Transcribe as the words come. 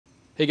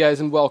Hey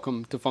guys, and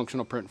welcome to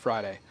Functional Print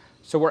Friday.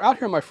 So we're out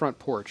here on my front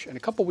porch, and a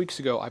couple weeks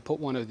ago I put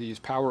one of these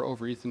power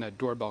over Ethernet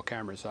doorbell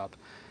cameras up,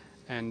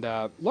 and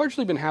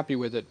largely been happy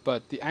with it,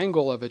 but the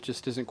angle of it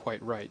just isn't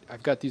quite right.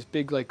 I've got these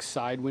big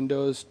side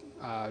windows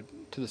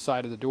to the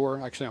side of the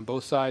door, actually on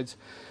both sides,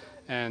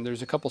 and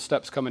there's a couple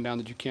steps coming down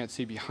that you can't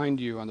see behind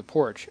you on the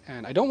porch,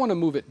 and I don't want to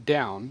move it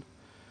down,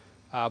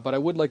 but I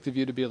would like the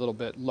view to be a little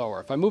bit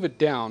lower. If I move it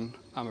down,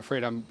 I'm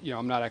afraid I'm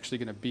not actually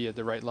going to be at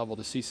the right level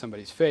to see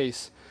somebody's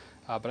face.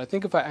 But I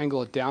think if I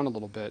angle it down a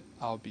little bit,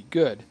 I'll be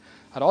good.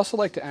 I'd also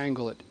like to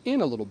angle it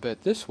in a little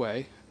bit this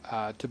way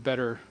to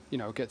better,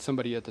 get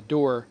somebody at the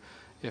door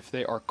if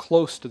they are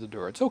close to the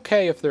door. It's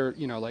okay if they're,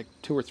 like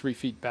 2 or 3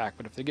 feet back,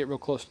 but if they get real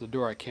close to the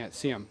door, I can't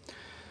see them.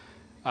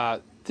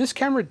 This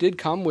camera did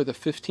come with a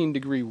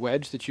 15-degree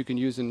wedge that you can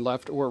use in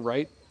left or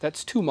right.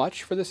 That's too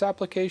much for this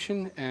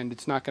application, and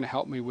it's not going to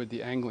help me with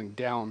the angling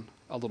down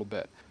a little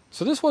bit.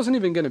 So this wasn't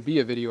even going to be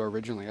a video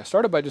originally. I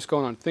started by just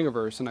going on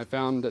Thingiverse, and I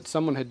found that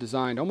someone had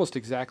designed almost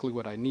exactly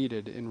what I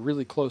needed and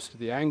really close to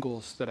the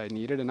angles that I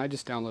needed, and I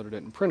just downloaded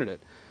it and printed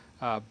it.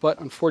 But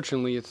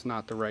unfortunately, it's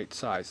not the right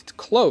size. It's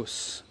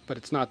close, but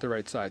it's not the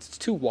right size. It's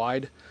too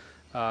wide,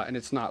 and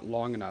it's not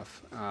long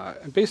enough.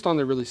 And based on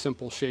the really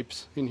simple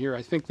shapes in here,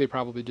 I think they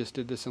probably just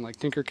did this in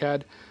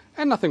Tinkercad,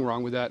 and nothing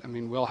wrong with that. I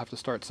mean, we all have to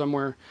start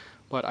somewhere,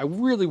 but I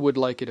really would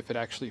like it if it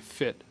actually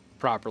fit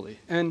properly.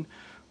 And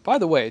by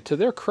the way, to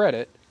their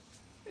credit,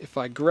 if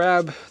I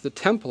grab the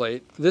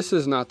template, this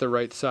is not the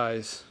right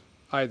size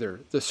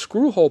either. The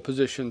screw hole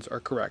positions are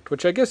correct,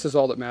 which I guess is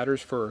all that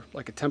matters for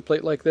a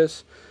template like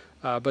this.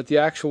 But the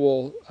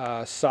actual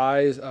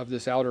size of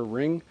this outer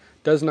ring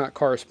does not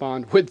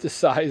correspond with the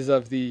size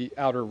of the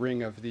outer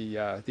ring of the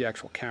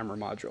actual camera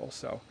module.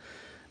 So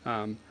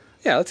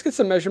yeah, let's get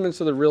some measurements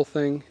of the real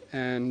thing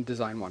and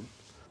design one.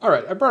 All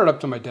right, I brought it up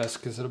to my desk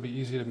because it'll be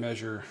easy to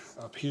measure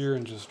up here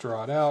and just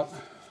draw it out.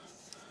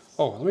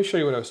 Oh, let me show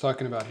you what I was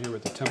talking about here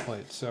with the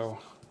template. So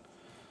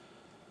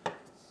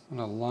I'm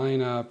going to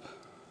line up, I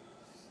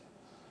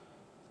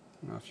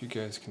don't know if you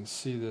guys can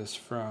see this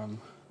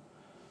from,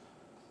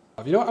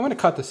 I'm going to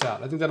cut this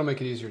out. I think that'll make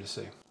it easier to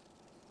see.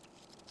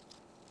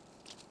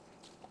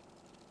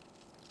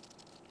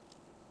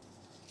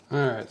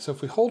 All right, so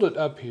if we hold it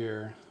up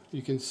here,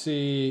 you can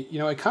see,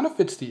 it kind of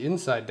fits the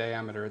inside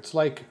diameter. It's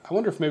I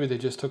wonder if maybe they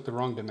just took the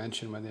wrong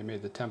dimension when they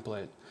made the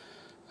template.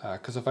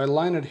 Because if I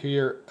line it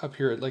up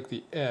here at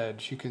the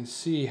edge, you can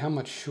see how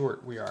much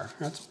short we are.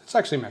 Let's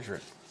actually measure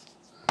it.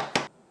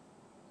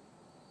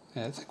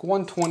 Yeah, it's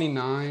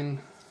 129,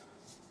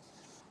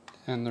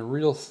 and the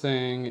real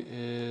thing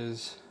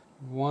is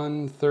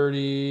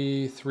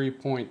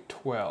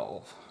 133.12.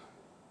 All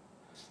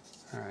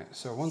right,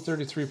 so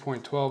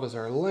 133.12 is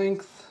our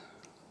length,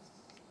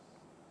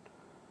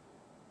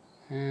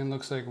 and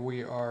looks like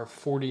we are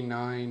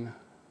 49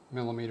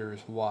 millimeters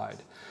wide.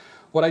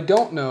 What I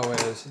don't know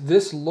is,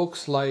 this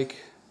looks like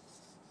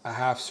a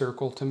half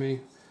circle to me.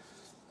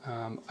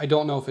 I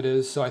don't know if it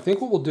is, so I think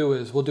what we'll do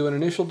is we'll do an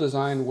initial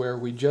design where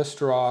we just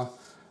draw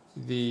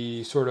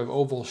the sort of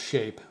oval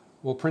shape.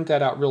 We'll print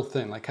that out real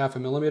thin, like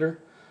 0.5 millimeter,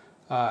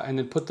 and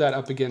then put that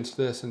up against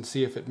this and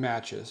see if it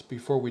matches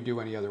before we do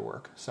any other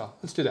work. So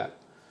let's do that.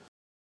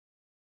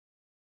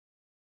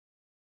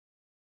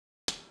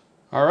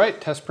 All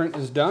right, test print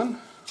is done.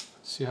 Let's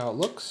see how it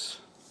looks.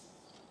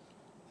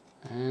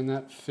 And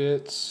that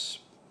fits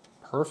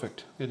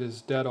perfect. It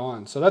is dead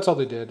on. So that's all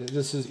they did.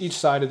 Each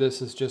side of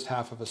this is just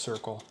half of a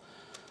circle.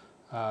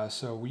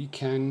 So we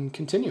can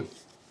continue.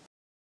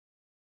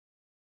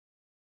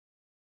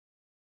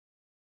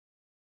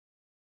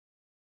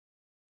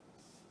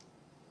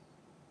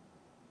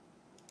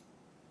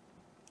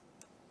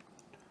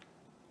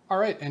 All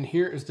right, and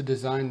here is the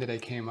design that I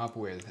came up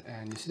with.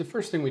 And you see, the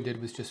first thing we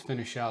did was just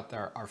finish out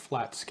our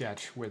flat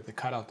sketch with the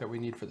cutout that we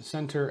need for the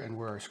center and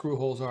where our screw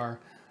holes are.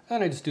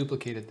 And I just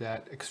duplicated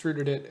that,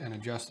 extruded it, and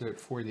adjusted it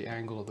for the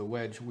angle of the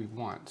wedge we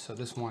want. So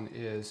this one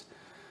is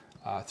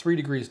 3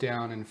 degrees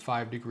down and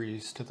 5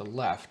 degrees to the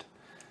left.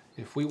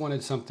 If we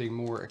wanted something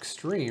more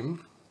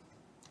extreme,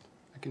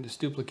 I can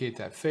just duplicate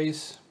that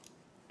face.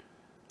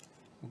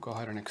 We'll go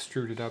ahead and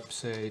extrude it up,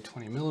 say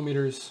 20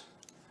 millimeters.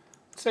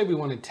 Let's say we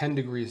wanted 10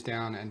 degrees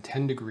down and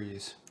 10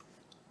 degrees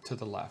to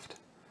the left.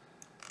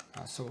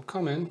 So we'll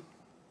come in,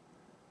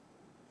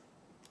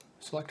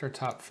 select our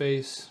top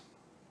face,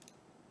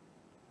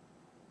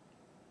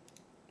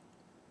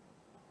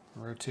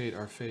 rotate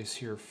our face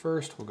here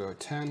first. We'll go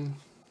 10.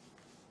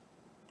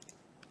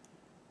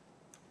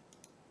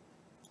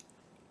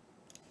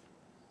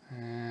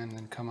 And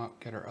then come up,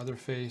 get our other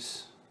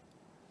face,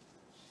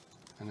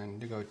 and then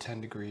to go 10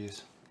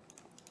 degrees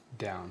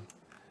down.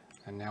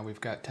 And now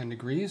we've got 10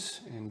 degrees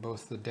in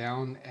both the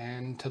down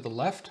and to the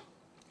left.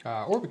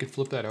 Or we could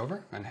flip that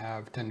over and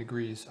have 10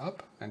 degrees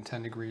up and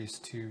 10 degrees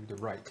to the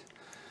right.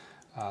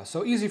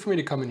 So easy for me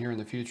to come in here in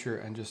the future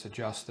and just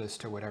adjust this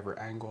to whatever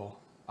angle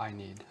I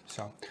need.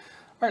 So, all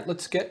right,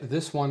 let's get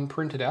this one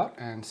printed out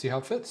and see how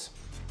it fits.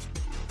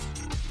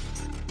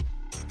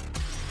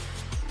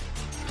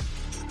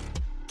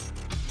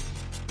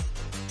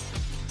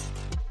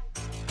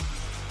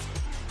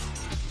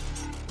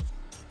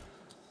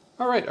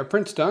 All right, our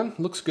print's done.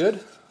 Looks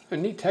good. A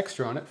neat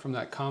texture on it from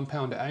that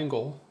compound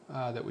angle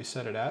that we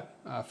set it at.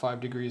 5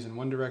 degrees in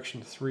one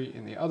direction, 3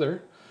 in the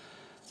other.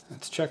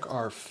 Let's check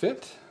our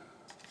fit.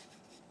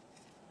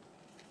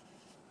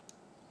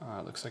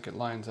 Looks like it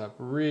lines up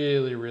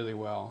really, really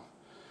well.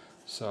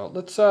 So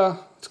let's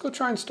go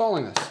try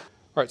installing this.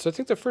 All right, so I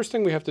think the first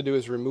thing we have to do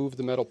is remove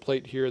the metal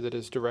plate here that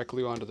is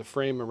directly onto the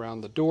frame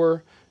around the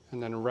door,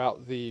 and then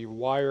route the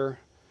wire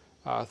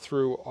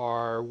through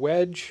our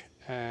wedge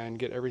and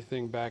get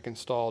everything back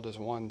installed as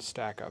one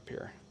stack up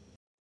here.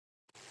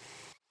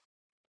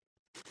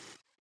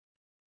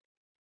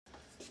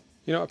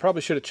 You know, I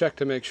probably should have checked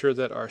to make sure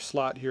that our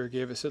slot here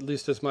gave us at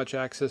least as much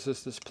access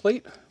as this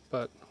plate,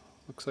 but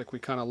looks like we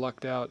kind of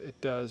lucked out. It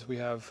does. We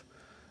have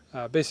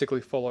basically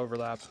full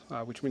overlap,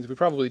 which means we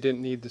probably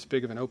didn't need this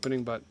big of an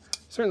opening, but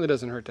certainly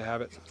doesn't hurt to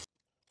have it.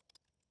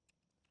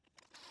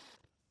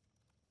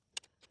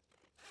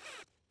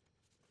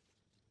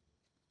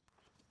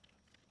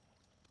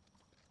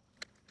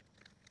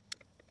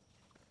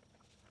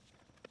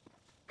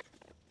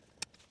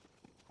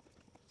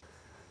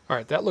 All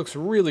right, that looks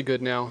really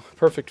good now.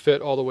 Perfect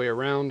fit all the way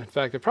around. In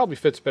fact, it probably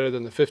fits better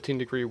than the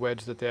 15-degree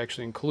wedge that they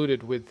actually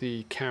included with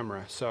the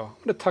camera. So I'm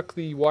going to tuck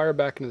the wire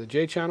back into the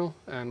J channel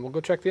and we'll go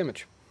check the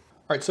image.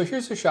 All right, so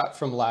here's a shot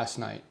from last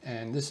night,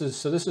 and this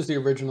is the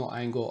original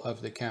angle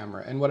of the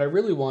camera. And what I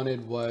really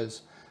wanted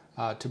was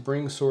to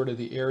bring sort of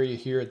the area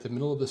here at the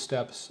middle of the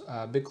steps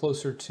a bit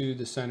closer to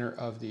the center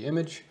of the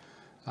image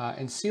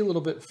and see a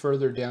little bit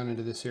further down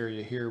into this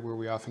area here where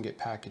we often get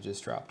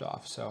packages dropped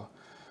off. So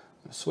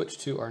I'm going to switch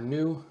to our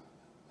new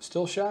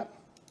still shot,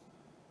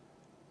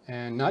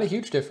 and not a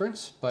huge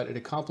difference, but it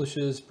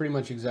accomplishes pretty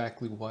much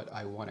exactly what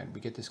I wanted. We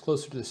get this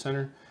closer to the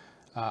center.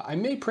 I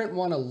may print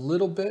one a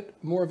little bit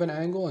more of an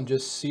angle and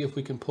just see if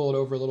we can pull it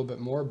over a little bit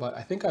more, but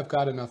I think I've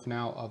got enough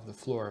now of the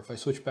floor. If I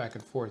switch back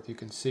and forth, you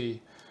can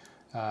see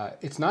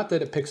it's not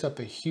that it picks up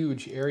a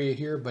huge area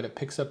here, but it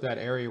picks up that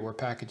area where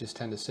packages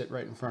tend to sit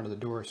right in front of the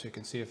door, so you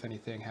can see if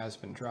anything has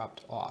been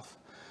dropped off.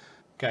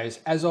 Guys,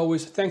 as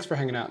always, thanks for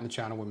hanging out in the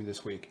channel with me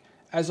this week.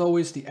 As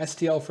always, the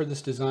STL for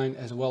this design,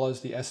 as well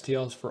as the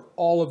STLs for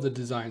all of the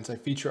designs I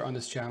feature on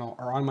this channel,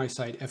 are on my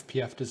site,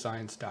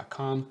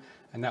 fpfdesigns.com,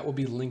 and that will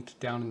be linked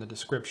down in the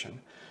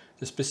description.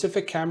 The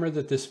specific camera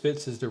that this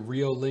fits is the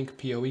Reolink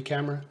PoE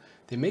camera.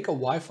 They make a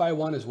Wi-Fi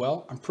one as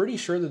well. I'm pretty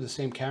sure they're the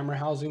same camera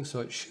housing, so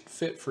it should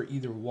fit for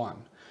either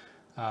one.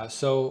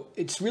 So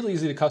it's really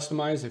easy to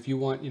customize. If you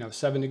want,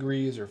 7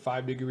 degrees or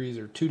 5 degrees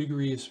or 2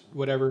 degrees,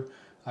 whatever,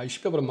 you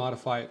should be able to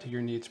modify it to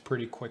your needs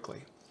pretty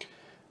quickly.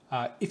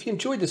 If you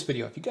enjoyed this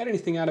video, if you got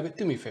anything out of it,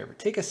 do me a favor,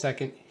 take a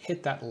second,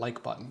 hit that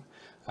like button.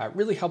 It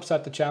really helps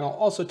out the channel,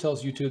 also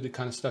tells YouTube the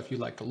kind of stuff you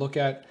like to look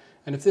at.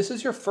 And if this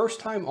is your first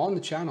time on the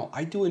channel,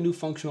 I do a new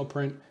functional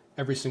print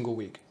every single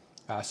week.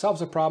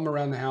 Solves a problem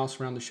around the house,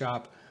 around the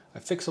shop. I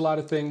fix a lot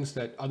of things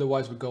that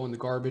otherwise would go in the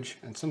garbage,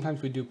 and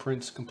sometimes we do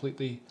prints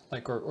completely,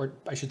 or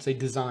I should say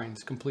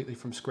designs completely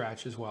from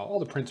scratch as well. All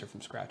the prints are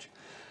from scratch.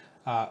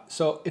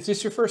 So if this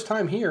is your first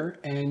time here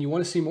and you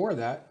want to see more of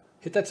that,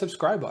 hit that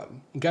subscribe button.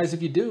 And guys,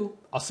 if you do,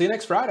 I'll see you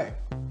next Friday.